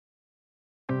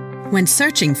When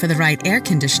searching for the right air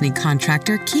conditioning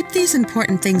contractor, keep these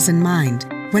important things in mind.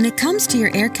 When it comes to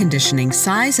your air conditioning,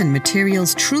 size and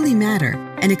materials truly matter.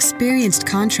 An experienced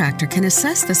contractor can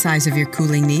assess the size of your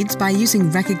cooling needs by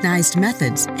using recognized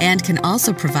methods and can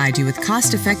also provide you with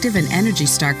cost-effective and ENERGY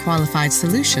STAR qualified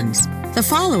solutions. The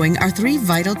following are 3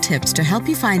 vital tips to help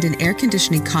you find an air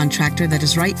conditioning contractor that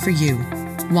is right for you.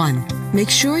 1. Make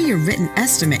sure your written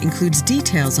estimate includes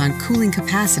details on cooling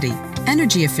capacity,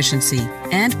 energy efficiency,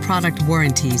 and product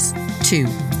warranties. 2.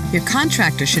 Your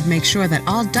contractor should make sure that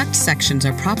all duct sections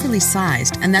are properly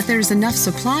sized and that there is enough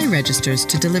supply registers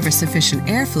to deliver sufficient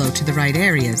airflow to the right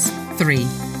areas. 3.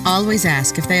 Always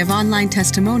ask if they have online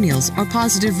testimonials or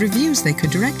positive reviews they could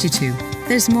direct you to.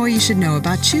 There's more you should know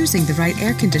about choosing the right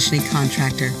air conditioning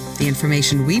contractor. The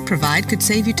information we provide could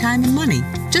save you time and money.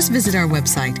 Just visit our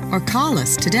website or call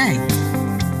us today.